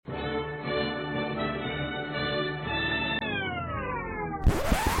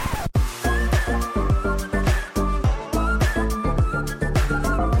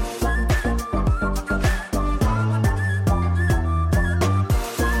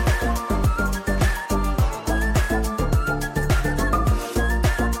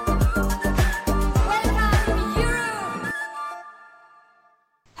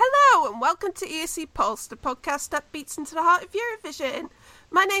welcome to ESC Pulse, the podcast that beats into the heart of Eurovision.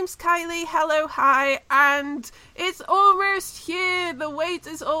 My name's Kylie, hello, hi, and it's almost here, the wait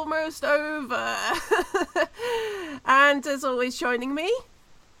is almost over. And as always, joining me...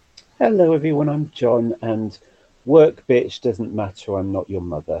 Hello everyone, I'm John, and work bitch doesn't matter, I'm not your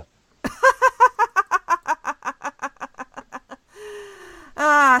mother.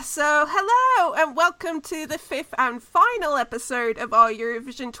 So hello and welcome to the fifth and final episode of our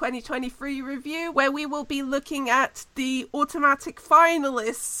Eurovision 2023 review, where we will be looking at the automatic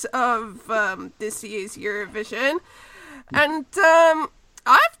finalists of this year's Eurovision. And I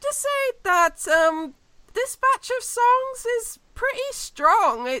have to say that this batch of songs is pretty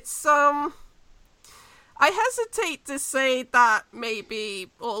strong. It's I hesitate to say that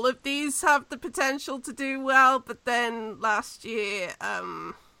maybe all of these have the potential to do well, but then last year,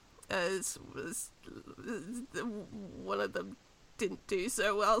 as was one of them didn't do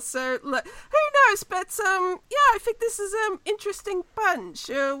so well. So who knows? But yeah, I think this is an interesting bunch.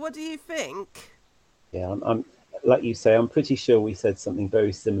 What do you think? Yeah, I'm like you say. I'm pretty sure we said something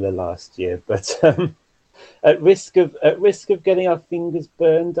very similar last year, but at risk of getting our fingers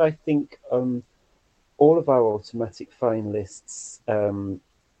burned, I think. All of our automatic finalists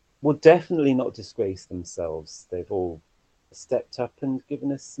will definitely not disgrace themselves. They've all stepped up and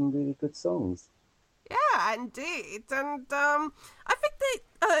given us some really good songs. Yeah, indeed. And I think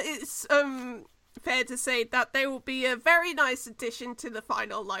it's fair to say that they will be a very nice addition to the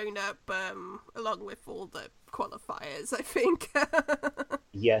final lineup, along with all the qualifiers, I think.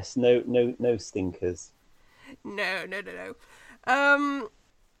 Yes, no stinkers. No.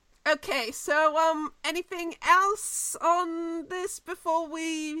 Okay, so anything else on this before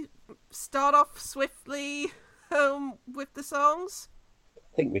we start off swiftly with the songs?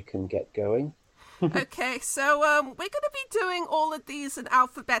 I think we can get going. Okay, so we're going to be doing all of these in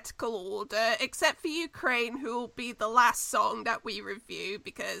alphabetical order, except for Ukraine, who will be the last song that we review,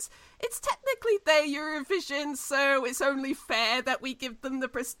 because it's technically their Eurovision, so it's only fair that we give them the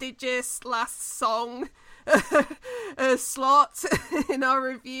prestigious last song slot in our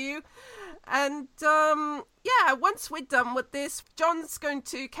review. And yeah, once we're done with this, John's going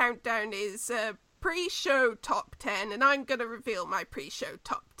to count down his pre-show top 10, and I'm going to reveal my pre-show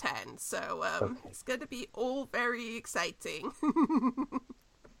top 10. So okay. It's going to be all very exciting.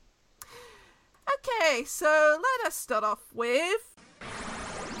 Okay, so let us start off with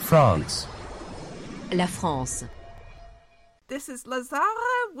France. La France. This is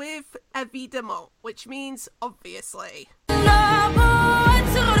Lazara with Évidemment, which means obviously.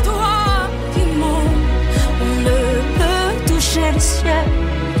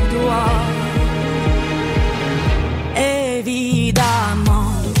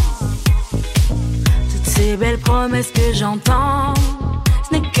 Évidemment, toutes ces belles promesses que j'entends,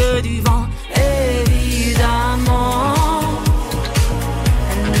 ce n'est que du vent. Évidemment,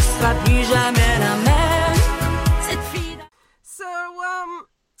 elle ne sera plus jamais la même, cette fille. So,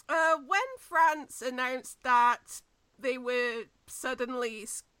 when France announced that they were suddenly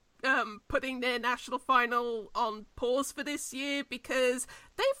putting their national final on pause for this year because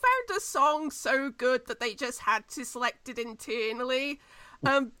they found a song so good that they just had to select it internally.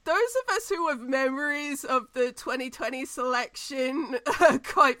 Those of us who have memories of the 2020 selection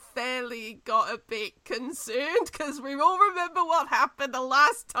quite fairly got a bit concerned because we all remember what happened the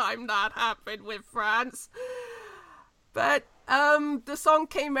last time that happened with France. But the song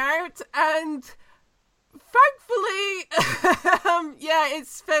came out and thankfully, yeah,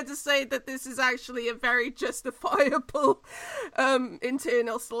 it's fair to say that this is actually a very justifiable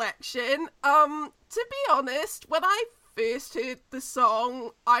internal selection. To be honest, when I first heard the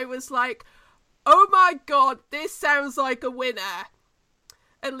song, I was like, oh my god, this sounds like a winner.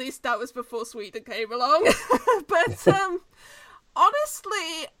 At least that was before Sweden came along. But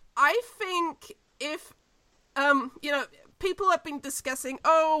honestly, I think if, people have been discussing,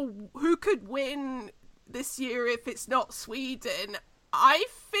 who could win this year if it's not Sweden. I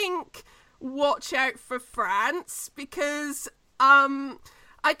think watch out for France because I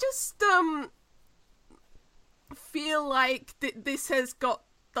just feel like this has got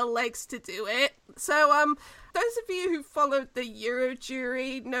the legs to do it. So those of you who followed the Euro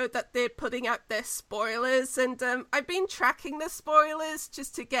jury know that they're putting out their spoilers, and I've been tracking the spoilers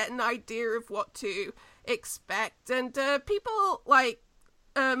just to get an idea of what to expect, and people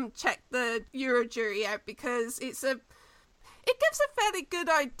check the Euro jury out because it gives a fairly good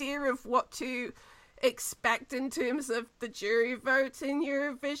idea of what to expect in terms of the jury vote in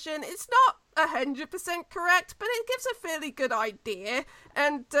Eurovision. It's not 100% correct, but it gives a fairly good idea.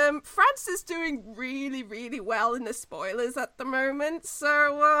 And France is doing really, really well in the spoilers at the moment.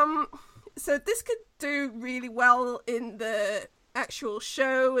 So so this could do really well in the actual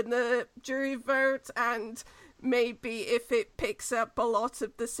show and the jury vote, and maybe if it picks up a lot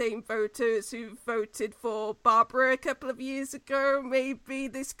of the same voters who voted for Barbara a couple of years ago, maybe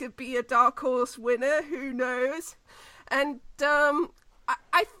this could be a dark horse winner, who knows. And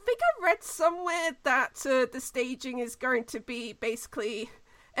I think I read somewhere that the staging is going to be basically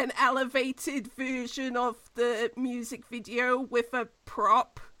an elevated version of the music video with a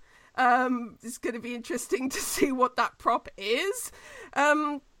prop. It's going to be interesting to see what that prop is.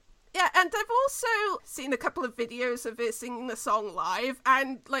 Yeah, and I've also seen a couple of videos of her singing the song live,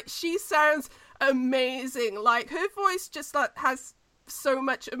 and like she sounds amazing. Like her voice just like has so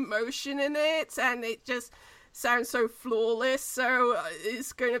much emotion in it, and it just sounds so flawless. So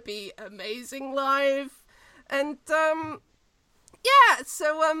it's going to be amazing live. And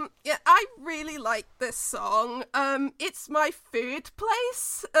yeah, I really like this song. It's my third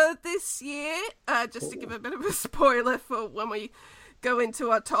place this year. Just to give a bit of a spoiler for when we go into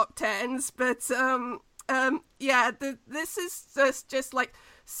our top tens, but yeah, this is just like,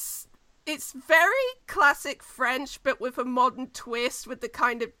 it's very classic French, but with a modern twist, with the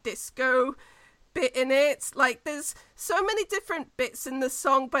kind of disco bit in it. Like, there's so many different bits in the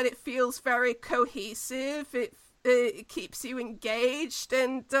song, but it feels very cohesive. It keeps you engaged,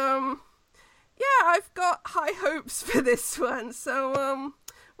 and yeah, I've got high hopes for this one. So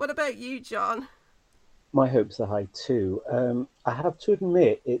what about you, John? My hopes are high too. I have to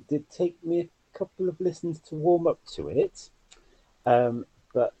admit, it did take me a couple of listens to warm up to it.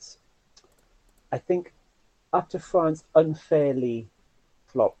 But I think after France unfairly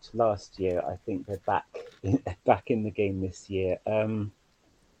flopped last year, I think they're back in the game this year.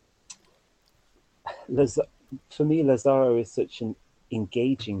 For me, Lazaro is such an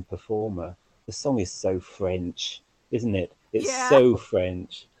engaging performer. The song is so French, isn't it? It's so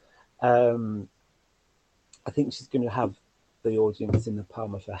French. I think she's going to have the audience in the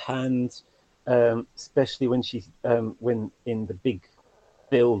palm of her hand, especially when when in the big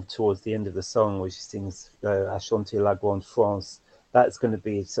build towards the end of the song where she sings "À chanter la grande France." That's going to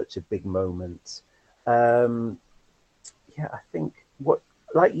be such a big moment. Yeah, I think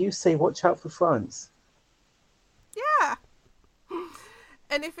like you say, watch out for France. Yeah.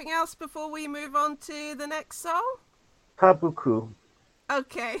 Anything else before we move on to the next song? Pas beaucoup.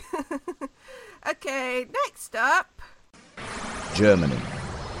 Okay. Okay, next up. Germany.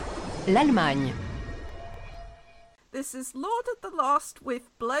 L'Allemagne. This is Lord of the Lost with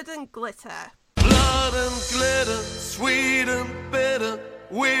Blood and Glitter. Blood and glitter, sweet and bitter.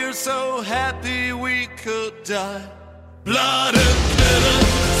 We're so happy we could die. Blood and glitter,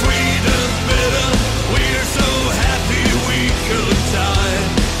 sweet and bitter. We're so happy we could die.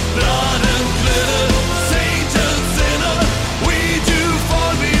 Blood and glitter, saint and sinner. We do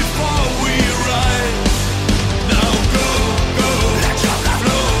fall before we rise. Now go, let your blood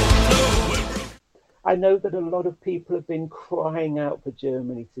flow. I know that a lot of people have been crying out for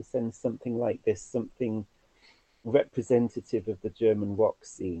Germany to send something like this, something representative of the German rock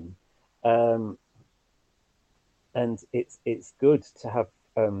scene. And it's good to have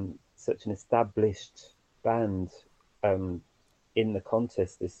such an established band in the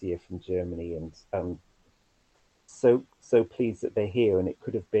contest this year from Germany, and so pleased that they're here. And it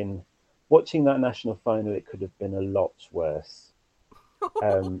could have been, watching that national final, it could have been a lot worse.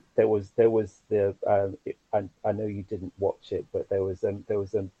 There was the I know you didn't watch it, but there was a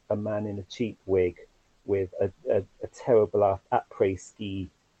man in a cheap wig with a terrible après-ski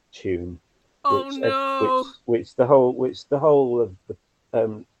tune. Which the whole of the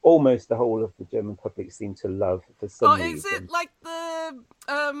almost the whole of the German public seemed to love for some reason. Is it like the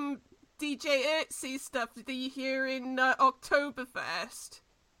DJ ESC stuff that you hear in Oktoberfest?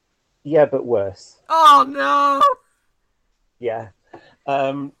 Yeah, but worse. Oh no! Yeah.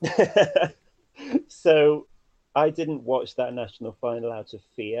 So I didn't watch that national final out of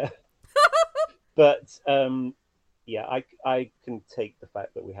fear, but yeah, I can take the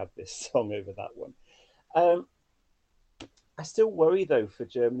fact that we have this song over that one. I still worry though for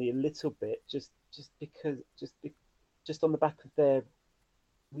Germany a little bit, just on the back of their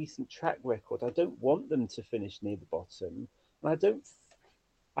recent track record. I don't want them to finish near the bottom, and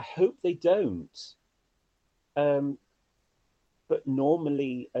I hope they don't. But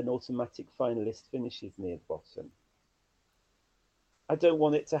normally an automatic finalist finishes near the bottom. I don't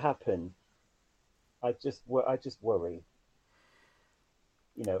want it to happen. I just worry.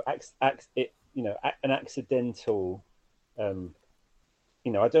 An accidental. I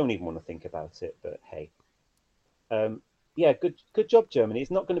don't even want to think about it. But hey, yeah, good job, Germany.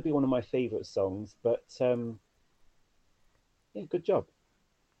 It's not going to be one of my favourite songs, but yeah, good job.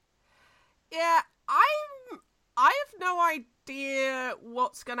 Yeah, I have no idea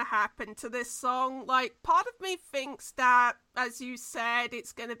what's going to happen to this song. Like, part of me thinks that, as you said,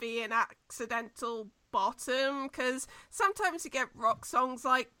 it's going to be an accidental bottom, because sometimes you get rock songs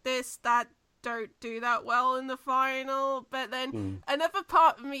like this that don't do that well in the final, but then another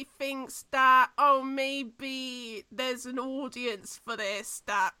part of me thinks that, oh, maybe there's an audience for this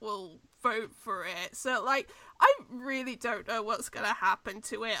that will vote for it. So, like, I really don't know what's going to happen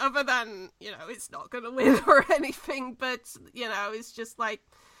to it, other than, it's not going to win or anything, but, it's just like,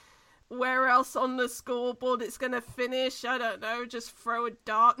 where else on the scoreboard it's going to finish? I don't know, just throw a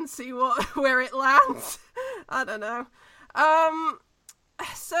dart and see where it lands. I don't know.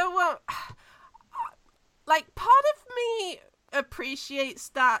 Like, part of me appreciates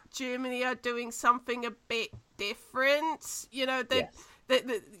that Germany are doing something a bit different,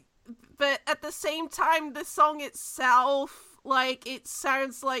 but at the same time, the song itself, like, it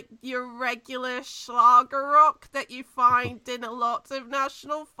sounds like your regular Schlager rock that you find in a lot of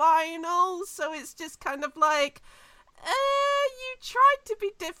national finals. So it's just kind of like, you tried to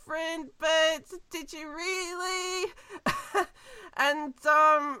be different, but did you really? And,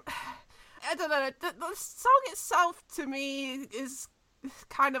 I don't know, the song itself to me is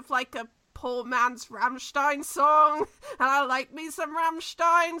kind of like a poor man's Rammstein song, and I like me some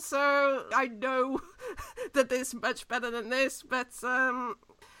Rammstein, so I know that this is much better than this, but I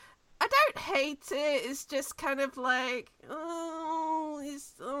don't hate it. It's just kind of like, I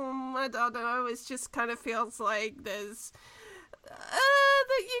don't know, it just kind of feels like there's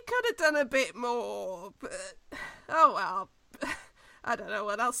that you could have done a bit more, but oh well. I don't know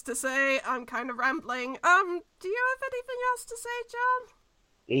what else to say. I'm kind of rambling. Do you have anything else to say, John?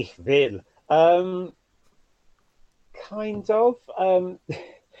 Ich will. Kind of.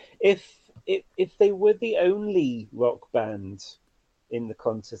 If they were the only rock band in the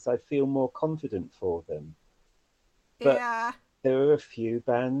contest, I feel more confident for them. But yeah, there are a few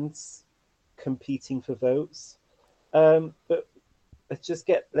bands competing for votes. But let's just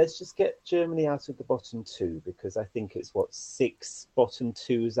get Germany out of the bottom two, because I think it's 6 bottom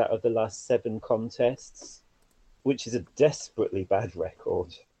twos out of the last 7 contests, which is a desperately bad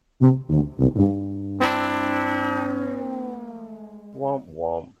record. Womp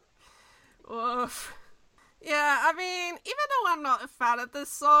womp. Oof. Yeah, I mean, even though I'm not a fan of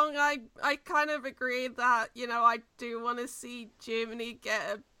this song, I kind of agree that, I do want to see Germany get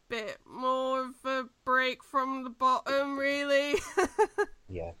a bit more of a break from the bottom, really.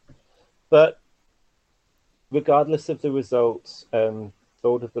 Yeah. But regardless of the results,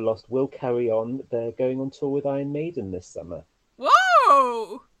 Lord of the Lost will carry on. They're going on tour with Iron Maiden this summer.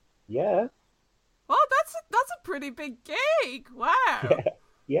 Whoa! Yeah. Well, that's a pretty big gig. Wow.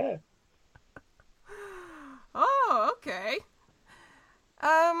 Yeah. Oh, okay.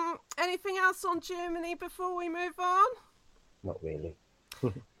 Anything else on Germany before we move on? Not really.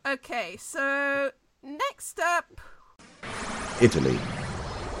 Okay, so next up, Italy.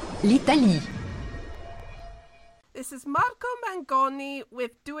 L'Italie. this is Marco Mangoni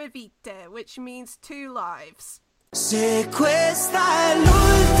with Due Vite, which means 2 lives. Se questa è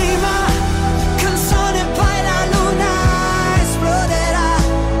l'ultima canzone, poi la luna esploderà.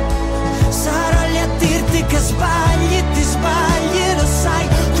 Sarò lì a dirti che sbagli, ti sbagli, lo sai.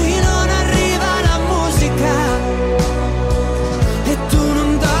 Qui non arriva la musica e tu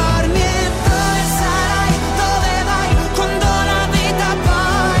non dormi. E dove sarai, dove vai, quando la vita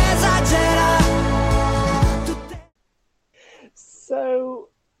poi esagera. So,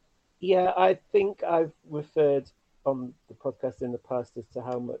 yeah, I think I've referred on the podcast in the past as to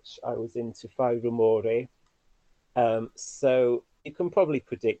how much I was into Fai Rumore. So you can probably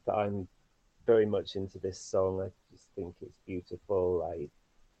predict that I'm very much into this song. I just think it's beautiful.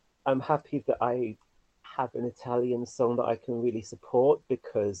 I'm happy that I have an Italian song that I can really support,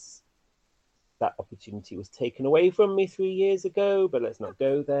 because that opportunity was taken away from me 3 years ago, but let's not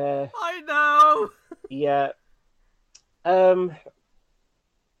go there. I know. Yeah.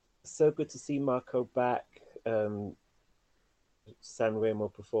 So good to see Marco back.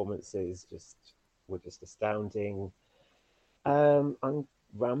 Sanremo performances were just astounding. I'm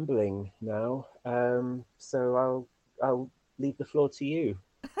rambling now, so I'll leave the floor to you.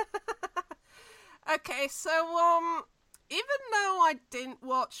 Okay, so even though I didn't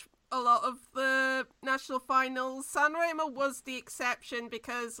watch a lot of the national finals, Sanremo was the exception,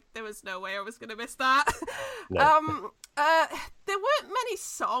 because there was no way I was going to miss that. No. There weren't many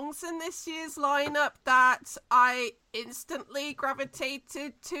songs in this year's lineup that I instantly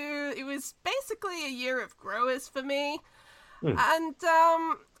gravitated to. It was basically a year of growers for me. And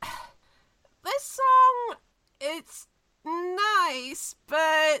this song, it's nice,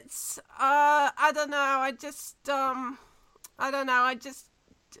 but I don't know. I don't know. I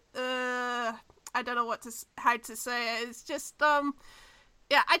don't know how to say it. It's just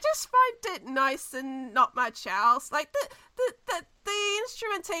yeah, I just find it nice and not much else. Like the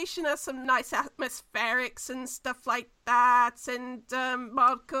instrumentation has some nice atmospherics and stuff like that, and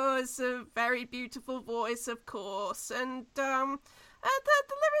Marco has a very beautiful voice, of course, and the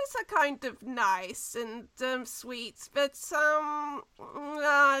lyrics are kind of nice and sweet, but I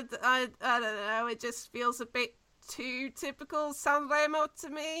don't know. It just feels a bit too typical Sanremo to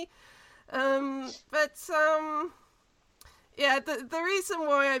me. Yeah, the reason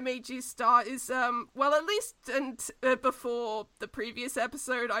why I made you start is, well, at least before the previous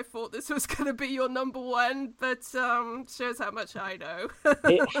episode, I thought this was going to be your number one, but shows how much I know.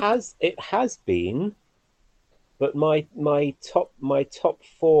 It has been, but my top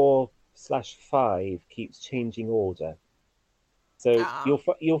 4/5 keeps changing order. So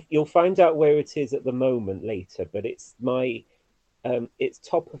you'll find out where it is at the moment later, but it's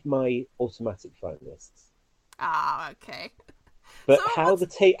top of my automatic finalists. Okay. But so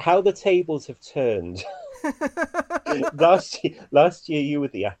how the tables have turned. Last year you were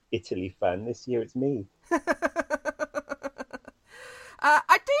the Italy fan. This year it's me.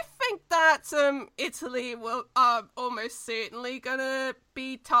 I do think that Italy are almost certainly gonna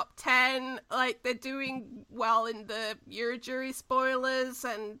be top 10. Like, they're doing well in the Eurojury spoilers,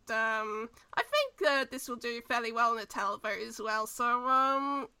 and I think this will do fairly well in the televote as well. So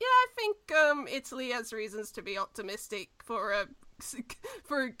yeah, I think Italy has reasons to be optimistic for a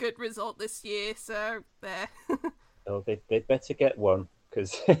good result this year. So there. Oh, they'd better get one,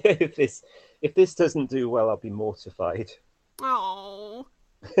 because if this doesn't do well, I'll be mortified. Oh.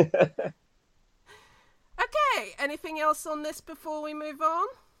 Okay, anything else on this before we move on?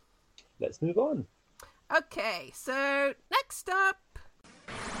 Let's move on. Okay, so next up...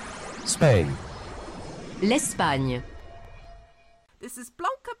 Spain. L'Espagne. This is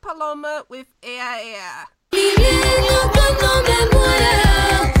Blanca Paloma with Ea Ea. Viviendo cuando me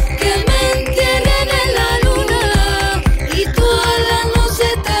muera, que me entierren en la luna y toda la noche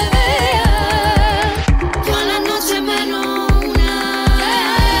te vea, toda la noche menos una.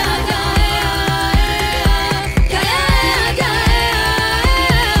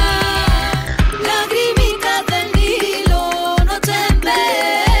 Lagrimitas del Nilo, noche en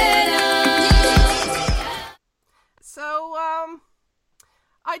vera. So,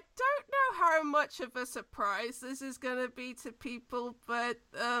 I don't know how much of a surprise this is going to be to people, but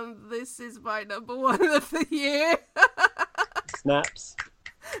this is my number one of the year. Snaps.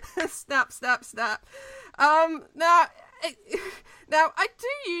 Snap, snap, snap. Now, I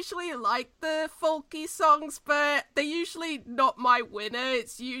do usually like the folky songs, but they're usually not my winner.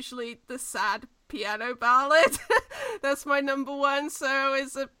 It's usually the sad piano ballad. That's my number one, so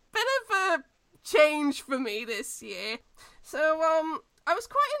it's a bit of a change for me this year. So, I was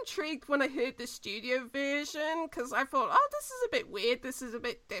quite intrigued when I heard the studio version, because I thought, oh, this is a bit weird, this is a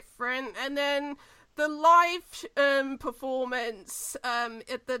bit different, and then the live performance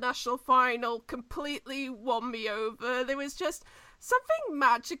at the national final completely won me over. There was just something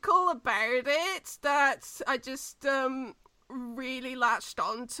magical about it that I just really latched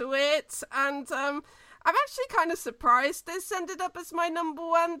onto it, and I'm actually kind of surprised this ended up as my number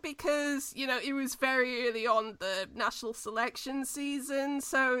one, because, you know, it was very early on the national selection season,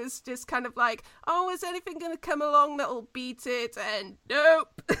 so it's just kind of like, oh, is anything going to come along that'll beat it? And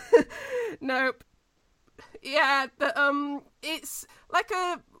nope. Nope. Yeah, it's like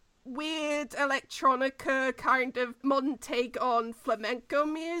a weird electronica kind of modern take on flamenco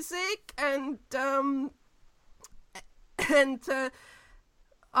music, and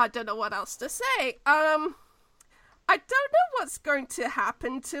I don't know what else to say. I don't know what's going to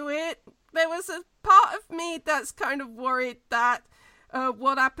happen to it. There was a part of me that's kind of worried that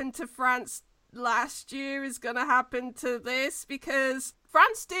what happened to France last year is going to happen to this, because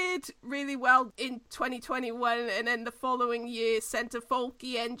France did really well in 2021, and then the following year sent a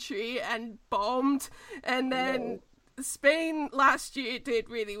folky entry and bombed, and then Spain last year did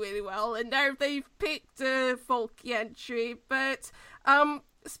really, really well, and now they've picked a folky entry, but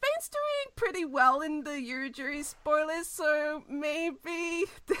Spain's doing pretty well in the Eurojury spoilers, so maybe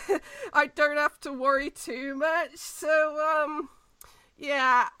I don't have to worry too much. So,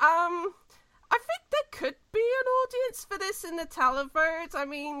 yeah, I think there could be an audience for this in the televote. I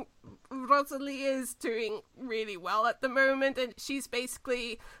mean, Rosalie is doing really well at the moment, and she's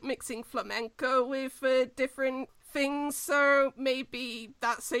basically mixing flamenco with different things, so maybe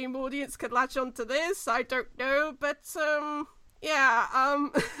that same audience could latch onto this. I don't know, but yeah,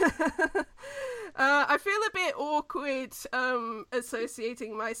 I feel a bit awkward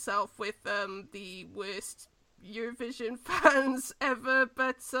associating myself with the worst Eurovision fans ever,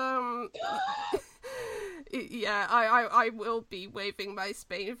 but yeah, I will be waving my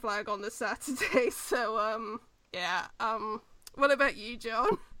Spain flag on the Saturday. So yeah. What about you,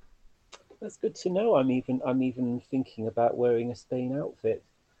 John? That's good to know. I'm even thinking about wearing a Spain outfit.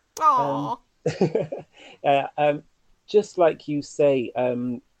 Aww. Just like you say,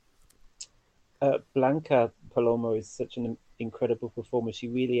 Blanca Paloma is such an incredible performer. She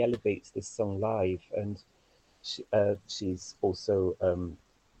really elevates this song live, and she's also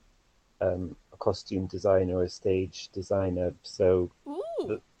a costume designer, a stage designer. So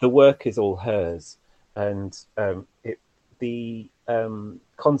the work is all hers, and the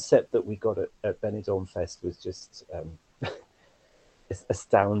concept that we got at Benidorm Fest was just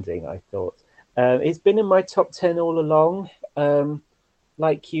astounding, I thought. It's been in my top 10 all along.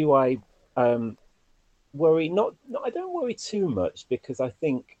 Like you, I worry not I don't worry too much, because I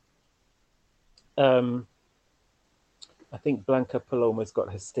think Blanca Paloma's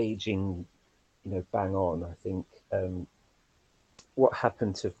got her staging, bang on. I think what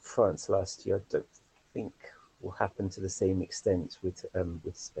happened to France last year, I don't think will happen to the same extent with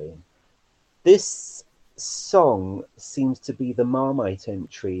Spain. This song seems to be the Marmite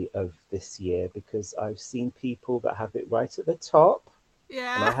entry of this year, because I've seen people that have it right at the top.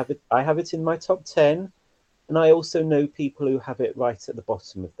 Yeah. And I have it in my top 10, and I also know people who have it right at the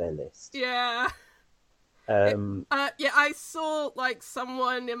bottom of their list. Yeah. Yeah, I saw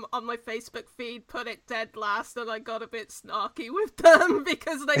someone on my Facebook feed put it dead last, and I got a bit snarky with them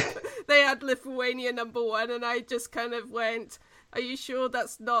because they had Lithuania #1, and I just kind of went, "Are you sure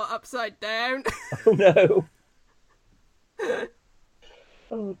that's not upside down?" Oh no.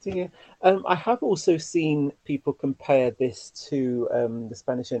 Oh dear. I have also seen people compare this to the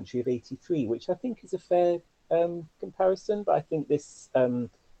Spanish entry of '83, which I think is a fair comparison, but I think this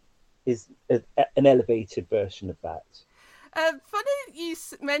is an elevated version of that. Funny you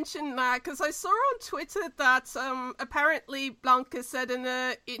mentioned that, because I saw on Twitter that apparently Blanca said in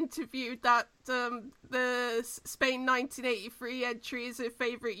an interview that the Spain 1983 entry is her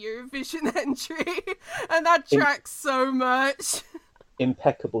favourite Eurovision entry, and that tracks so much.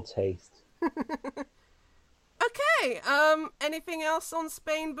 Impeccable taste. Okay, anything else on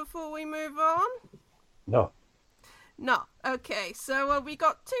Spain before we move on? No. No. Okay, so we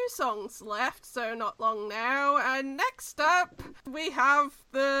got 2 songs left, so not long now. And next up, we have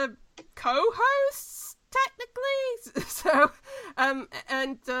the co-hosts, technically. So,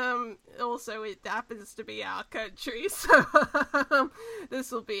 and also it happens to be our country, so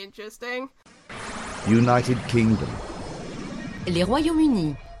this will be interesting. United Kingdom. Les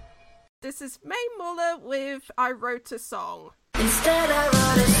Royaumes-Unis. This is May Muller with I Wrote a Song. Instead I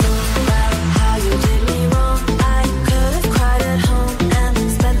wrote a song about how you did me wrong. I could have cried at home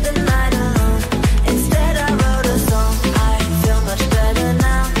and spent the night alone. Instead I wrote a song. I feel much better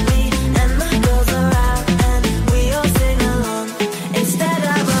now. Me and my girls are out and we all sing along. Instead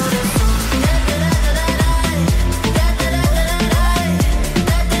I wrote a song.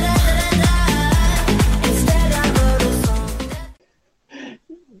 Instead I wrote a song.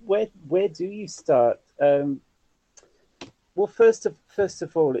 Where do you start? Well, first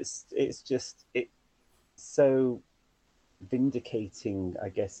of all, it's so vindicating, I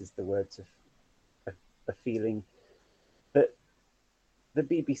guess is the word, to a feeling that the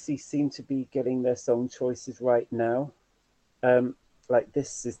BBC seem to be getting their song choices right now.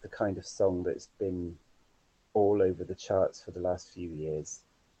 This is the kind of song that's been all over the charts for the last few years.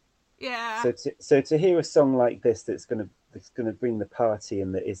 Yeah. So to hear a song like this that's gonna bring the party,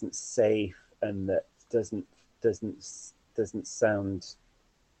 and that isn't safe, and that doesn't sound,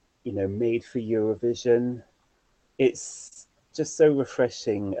 made for Eurovision, it's just so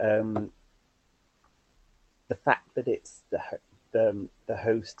refreshing. The fact that it's the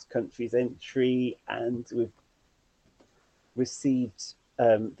host country's entry, and we've received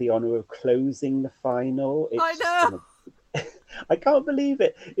the honour of closing the final. I know. I can't believe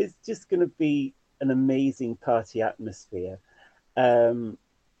it. It's just going to be an amazing party atmosphere.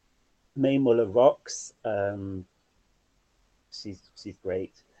 May Muller rocks. She's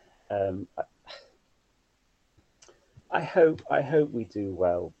great. I hope we do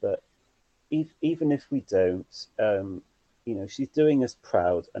well, but even if we don't, she's doing us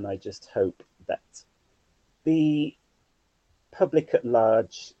proud, and I just hope that the public at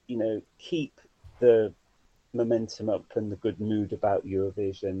large, keep the momentum up and the good mood about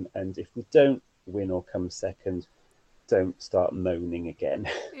Eurovision, and if we don't win or come second, don't start moaning again.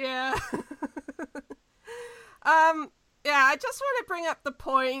 Yeah. Yeah, I just want to bring up the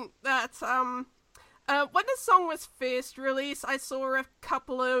point that when the song was first released, I saw a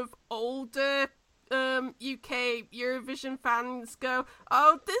couple of older UK Eurovision fans go,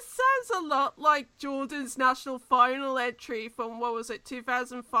 "Oh, this sounds a lot like Jordan's national final entry from, what was it,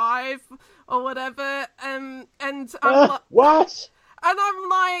 2005 or whatever." And I'm what? And I'm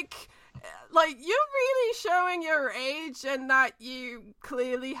like, you're really showing your age and that you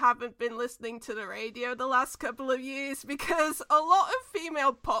clearly haven't been listening to the radio the last couple of years, because a lot of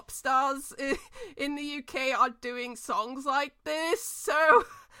female pop stars in the UK are doing songs like this. So,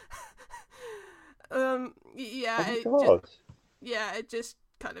 yeah, it just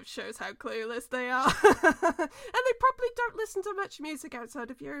kind of shows how clueless they are. And they probably don't listen to much music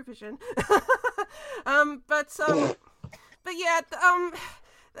outside of Eurovision. But yeah,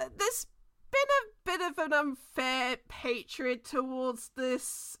 there's been a bit of an unfair hatred towards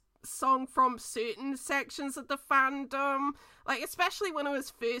this song from certain sections of the fandom, like especially when it was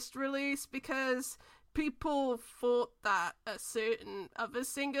first released, because people thought that a certain other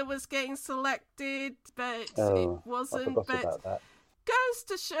singer was getting selected, but it wasn't. But goes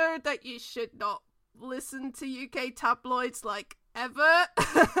to show that you should not listen to UK tabloids, like, ever.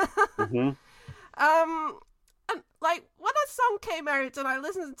 Mm-hmm. And, like, when a song came out and I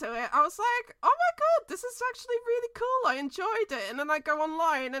listened to it, I was like, oh my god, this is actually really cool, I enjoyed it. And then I go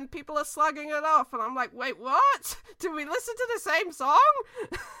online and people are slagging it off, and I'm like, wait, what? Did we listen to the same song?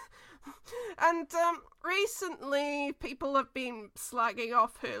 And recently people have been slagging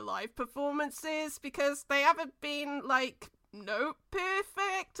off her live performances because they haven't been, like, note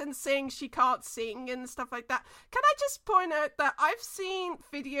perfect, and saying she can't sing and stuff like that. Can I just point out that I've seen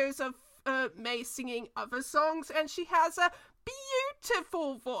videos of May singing other songs, and she has a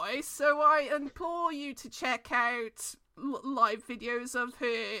beautiful voice, so I implore you to check out live videos of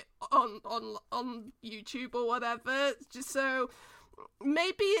her on YouTube or whatever, just so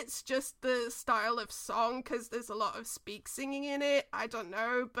maybe it's just the style of song, because there's a lot of speak singing in it, I don't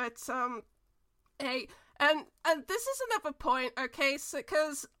know, but hey. And this is another point, okay, so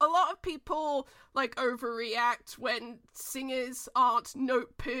because a lot of people, like, overreact when singers aren't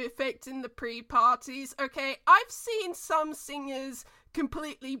note perfect in the pre-parties, okay? I've seen some singers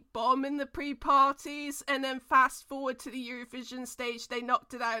completely bomb in the pre-parties, and then fast forward to the Eurovision stage, they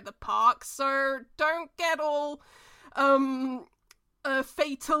knocked it out of the park, so don't get all,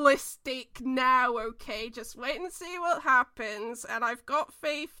 fatalistic now, okay? Just wait and see what happens, and I've got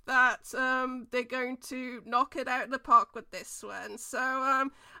faith that they're going to knock it out of the park with this one. So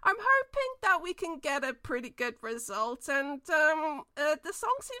I'm hoping that we can get a pretty good result, and the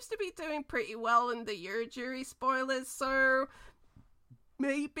song seems to be doing pretty well in the Eurojury spoilers, so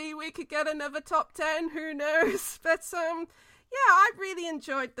maybe we could get another top 10, who knows? But yeah, I really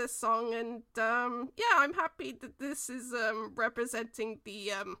enjoyed this song, and yeah, I'm happy that this is representing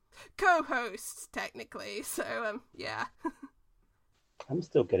the co-hosts, technically, so yeah. I'm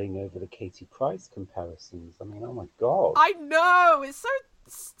still getting over the Katie Price comparisons. I mean, oh my god. I know, it's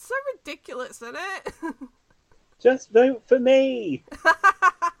so ridiculous, isn't it? Just vote for me!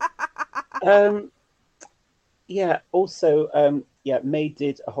 Yeah, also, yeah, May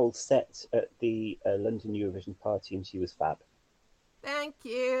did a whole set at the London Eurovision party, and she was fab. Thank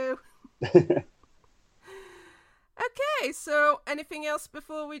you. Okay, so anything else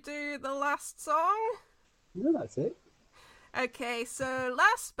before we do the last song? No, that's it. Okay, so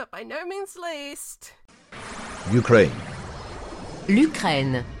last but by no means least, Ukraine.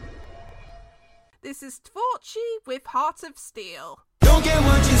 L'Ukraine. This is Tvorchi with Heart of Steel. Don't get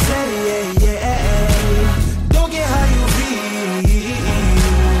what you say, yeah. Don't get how you feel.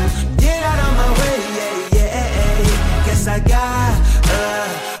 Get out of my way, yeah. Guess I got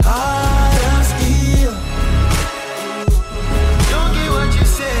a heart of steel. Don't get what you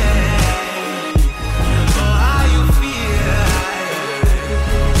say, or how you feel.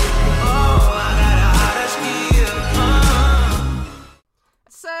 Oh, I got a heart of steel.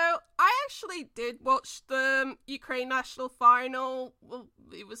 So, I actually did watch the Ukraine national final. Well,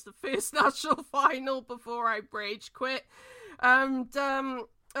 it was the first national final before I rage quit. And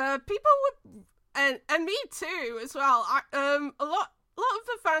people were, and me too as well. A lot of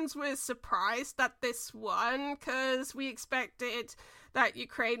the fans were surprised that this won, because we expected that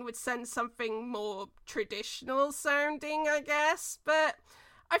Ukraine would send something more traditional sounding, I guess. But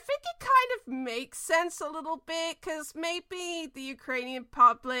I think it kind of makes sense a little bit, because maybe the Ukrainian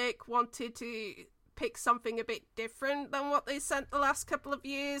public wanted to pick something a bit different than what they sent the last couple of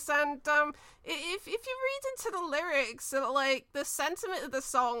years. And if you read into the lyrics, like, the sentiment of the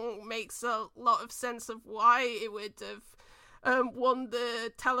song makes a lot of sense of why it would have won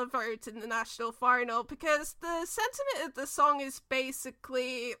the televote in the national final, because the sentiment of the song is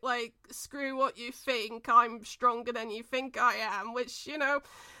basically like, screw what you think, I'm stronger than you think I am, which, you know,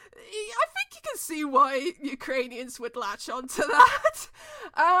 I think you can see why Ukrainians would latch onto that.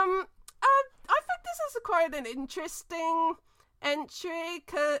 I think this is quite an interesting entry,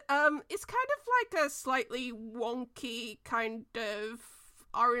 'cause, it's kind of like a slightly wonky kind of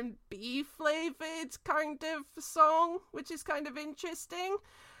R&B flavored kind of song, which is kind of interesting.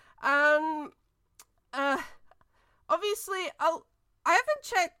 Obviously, I haven't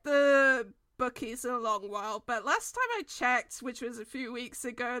checked the bookies in a long while, but last time I checked, which was a few weeks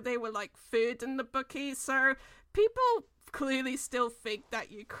ago, they were like third in the bookies, so people clearly still think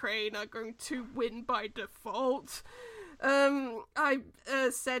that Ukraine are going to win by default. I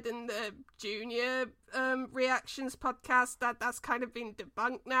said in the junior reactions podcast that that's kind of been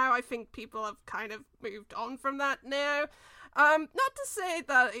debunked now. I think people have kind of moved on from that now. Not to say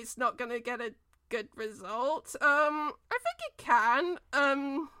that it's not going to get a good result. I think it can.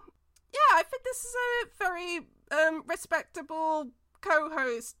 Yeah, I think this is a very respectable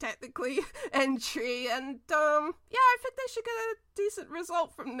co-host, technically, entry, and yeah, I think they should get a decent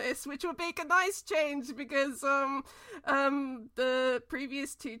result from this, which would make a nice change, because the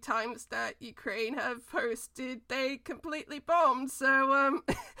previous two times that Ukraine have hosted, they completely bombed, so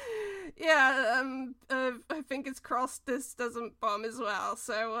yeah, I think it's crossed this doesn't bomb as well.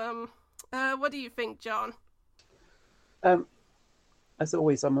 So what do you think, John? As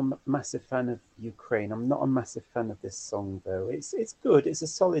always, I'm a massive fan of Ukraine. I'm not a massive fan of this song, though. It's good. It's a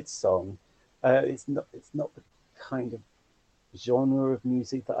solid song. It's not the kind of genre of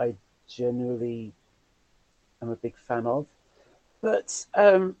music that I generally am a big fan of. But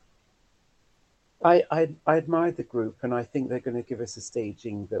I admire the group, and I think they're going to give us a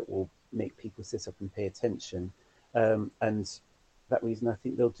staging that will make people sit up and pay attention. And that reason, I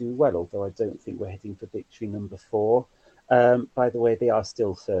think they'll do well. Although I don't think we're heading for victory number 4. By the way, they are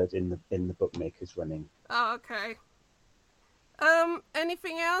still third in the bookmakers running. Oh, okay.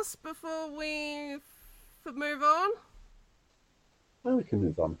 Anything else before we move on? Well, we can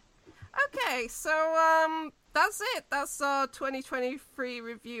move on. Okay, so that's it. That's our 2023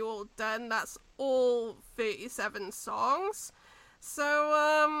 review all done. That's all 37 songs.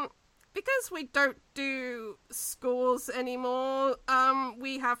 So because we don't do scores anymore,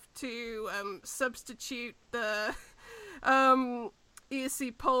 we have to substitute the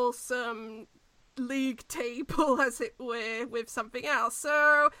ESC Pulse league table, as it were, with something else.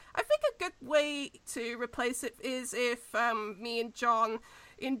 So I think a good way to replace it is if me and John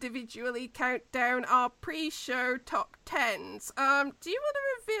individually count down our pre-show top 10s. Do you want to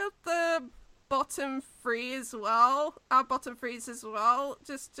reveal the bottom 3 as well? Our bottom 3s as well,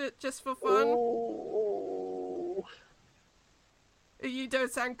 just for fun? Oh. You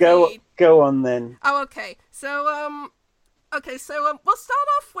don't sound keen. Go on then. Oh, okay. So we'll start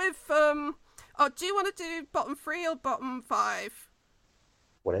off with oh, do you want to do bottom 3 or bottom 5?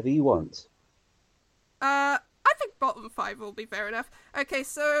 Whatever you want. I think bottom 5 will be fair enough. Okay,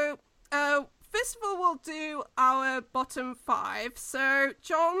 so first of all, we'll do our bottom 5. So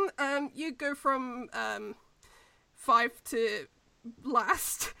John, you go from 5 to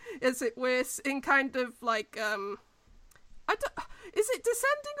last, as it were, in kind of like is it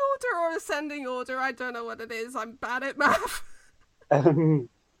descending order or ascending order? I don't know what it is. I'm bad at math.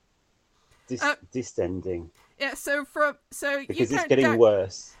 Descending. Yeah, because it's getting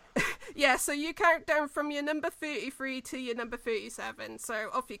worse. Yeah, so you count down from your number 33 to your number 37. So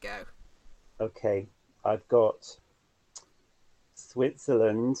off you go. Okay, I've got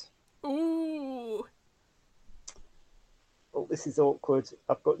Switzerland. Ooh. Oh, this is awkward.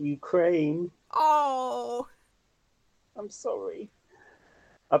 I've got Ukraine. Oh. I'm sorry.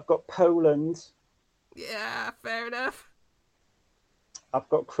 I've got Poland. Yeah, fair enough. I've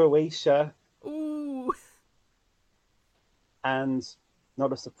got Croatia. Ooh. And,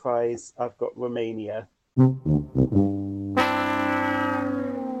 not a surprise, I've got Romania.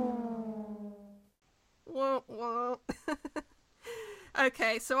 Wah, wah.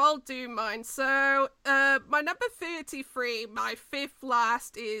 Okay, so I'll do mine. So, my number 33, my 5th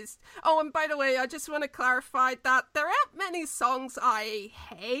last is... Oh, and by the way, I just want to clarify that there aren't many songs I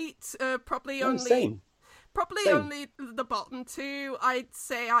hate. Probably only the bottom 2 I'd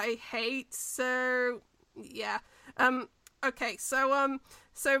say I hate. So, yeah. Okay, so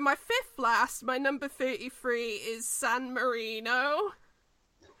my 5th last, my number 33 is San Marino.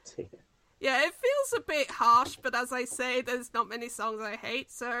 Dear. Yeah, it feels a bit harsh, but as I say, there's not many songs I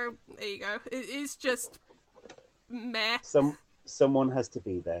hate, so there you go. It is just meh. Someone has to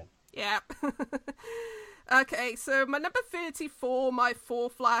be there. Yeah. Okay, so my number 34, my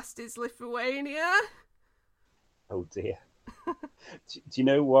fourth last is Lithuania. Oh dear. Do you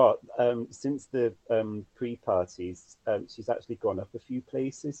know what? Since the pre-parties, she's actually gone up a few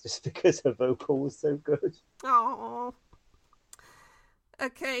places just because her vocal was so good. Oh.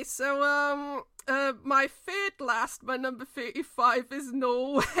 Okay, so my third last, my number 35 is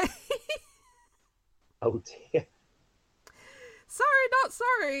Norway. Oh dear. Sorry, not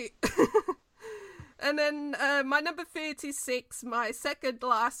sorry. And then my number 36, my second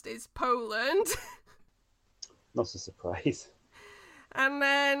last is Poland. Not a surprise. And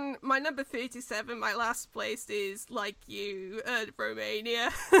then my number 37, my last place is, like you,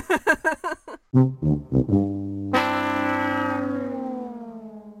 Romania.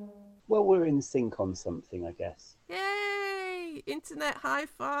 Well, we're in sync on something, I guess. Yay! Internet high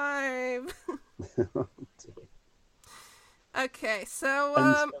five. Oh dear. Okay, so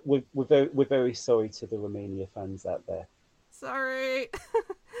And we're very sorry to the Romania fans out there. sorry.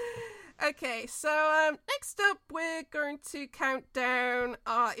 Okay, so next up we're going to count down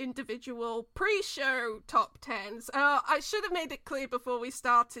our individual pre-show top 10s. I should have made it clear before we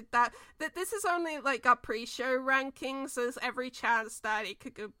started that this is only like our pre-show rankings. There's every chance that it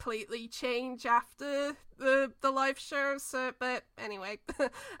could completely change after the live show. So, but anyway,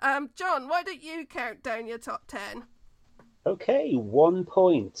 John, why don't you count down your top 10? Okay, 1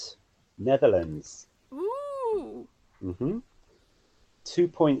 point. Netherlands. Ooh. 2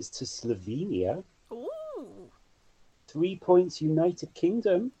 points to Slovenia. Ooh. 3 points United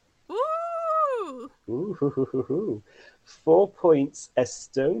Kingdom. Ooh. Ooh. 4 points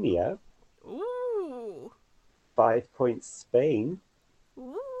Estonia. Ooh. 5 points Spain.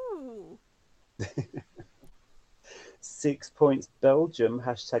 Ooh. 6 points Belgium.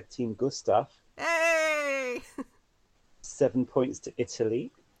 Hashtag Team Gustav. Hey. 7 points to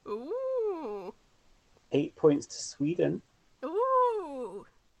Italy. Ooh. 8 points to Sweden. Ooh.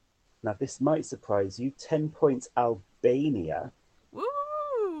 Now this might surprise you. 10 points Albania.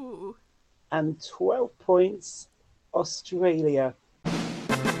 Ooh. And 12 points Australia.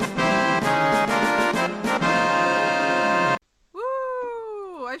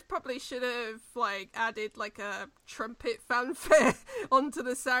 Woo! I probably should have added a trumpet fanfare onto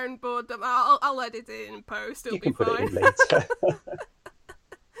the soundboard. I'll edit it in post. It'll You can be put fine. it in later.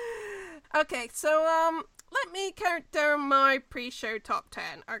 Okay, so let me count down my pre-show top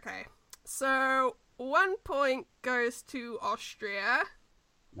 10. Okay, so 1 point goes to Austria.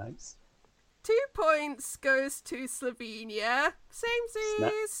 Nice. 2 points goes to Slovenia.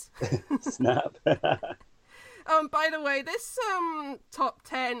 Samesies. Snap. By the way, this top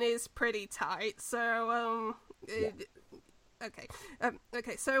 10 is pretty tight. So okay.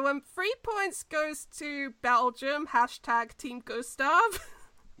 So 3 points goes to Belgium. Hashtag Team Gustav.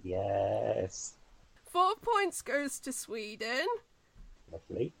 Yes. 4 points goes to Sweden.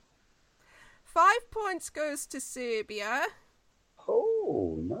 Lovely. 5 points goes to Serbia.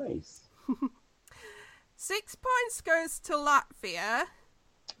 Oh, nice. 6 points goes to Latvia.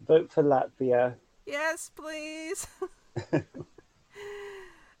 Vote for Latvia. Yes, please.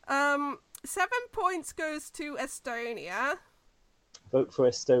 7 points goes to Estonia. Vote for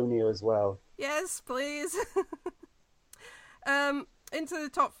Estonia as well. Yes, please. Into the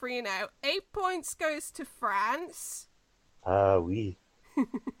top 3 now. 8 points goes to France. Ah, oui.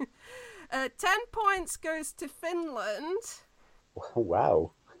 10 points goes to Finland.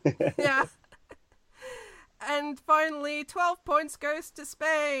 Wow. Yeah. And finally, 12 points goes to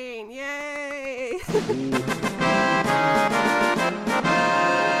Spain. Yay!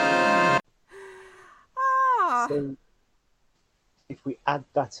 So, if we add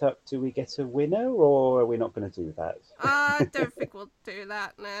that up, do we get a winner, or are we not going to do that? I don't think we'll do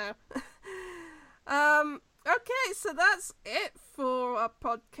that now. Okay, so that's it for our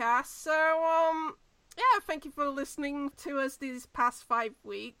podcast. So, yeah, thank you for listening to us these past 5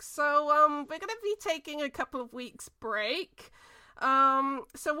 weeks. So, we're going to be taking a couple of weeks break.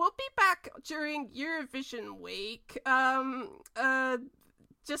 So we'll be back during Eurovision week.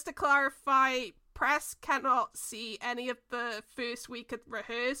 Just to clarify, press cannot see any of the first week of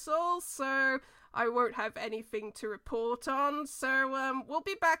rehearsals, so I won't have anything to report on. So we'll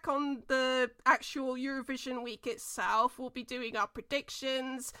be back on the actual Eurovision week itself. We'll be doing our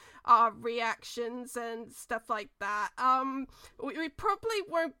predictions, our reactions, and stuff like that. We probably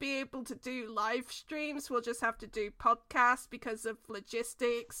won't be able to do live streams. We'll just have to do podcasts because of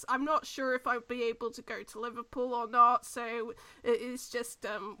logistics. I'm not sure if I'll be able to go to Liverpool or not, so it's just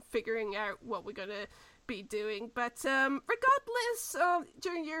figuring out what we're gonna be doing. But regardless,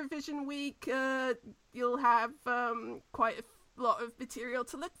 during Eurovision week, you'll have quite lot of material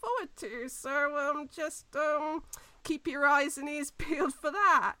to look forward to. So just keep your eyes and ears peeled for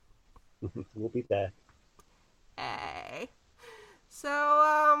that. We'll be there. Hey.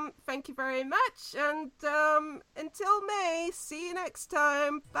 So thank you very much, and until May, see you next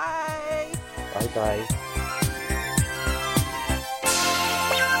time. Bye. Bye bye.